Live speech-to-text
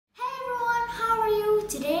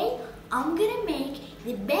I'm gonna make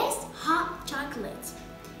the best hot chocolate.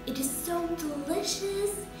 It is so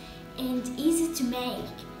delicious and easy to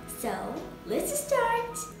make. So let's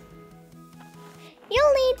start.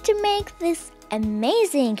 You'll need to make this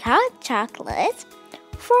amazing hot chocolate: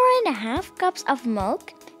 4.5 cups of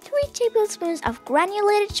milk, 3 tablespoons of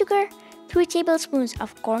granulated sugar, 3 tablespoons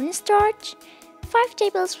of cornstarch, 5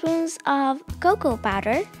 tablespoons of cocoa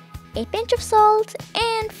powder, a pinch of salt,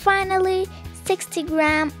 and finally 60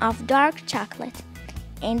 grams of dark chocolate.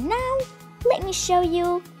 And now let me show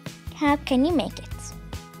you how can you make it.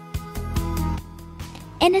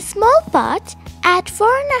 In a small pot, add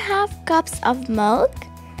 4.5 cups of milk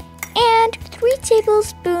and 3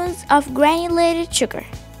 tablespoons of granulated sugar.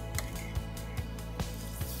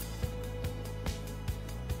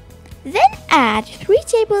 Then add 3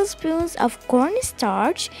 tablespoons of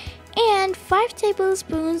cornstarch and 5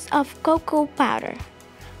 tablespoons of cocoa powder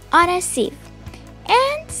on a sieve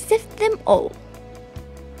and sift them all.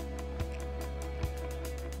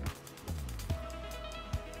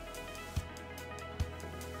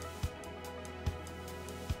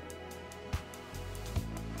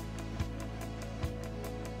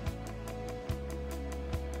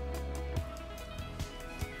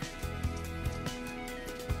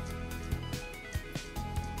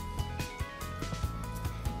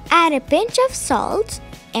 Add a pinch of salt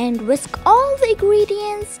and whisk all the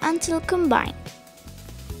ingredients until combined.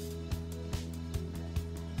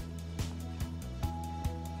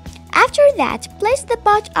 After that, place the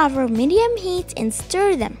pot over medium heat and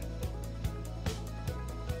stir them.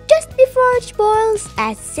 Just before it boils,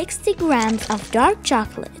 add 60 grams of dark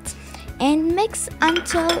chocolate and mix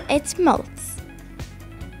until it melts.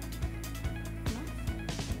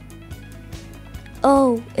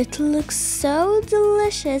 Oh, it looks so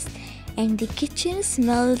delicious and the kitchen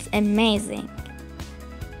smells amazing.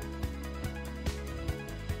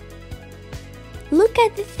 Look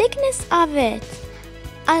at the thickness of it.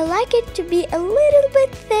 I like it to be a little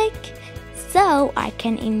bit thick so I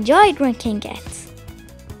can enjoy drinking it.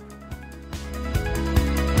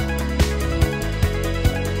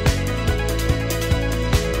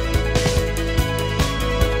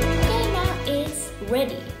 Okay, now it's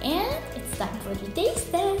ready and it's time for the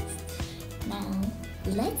taste test. Now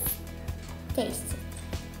let's taste it.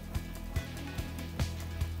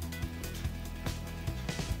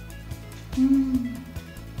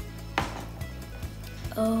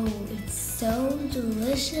 Oh, it's so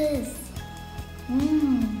delicious.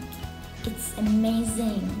 It's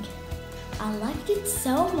amazing. I liked it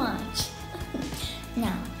so much.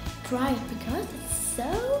 Now try it because it's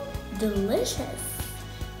so delicious.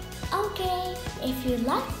 Okay, if you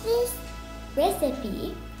like this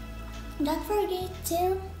recipe, don't forget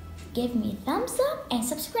to give me a thumbs up and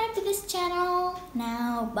subscribe to this channel.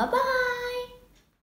 Now, bye-bye.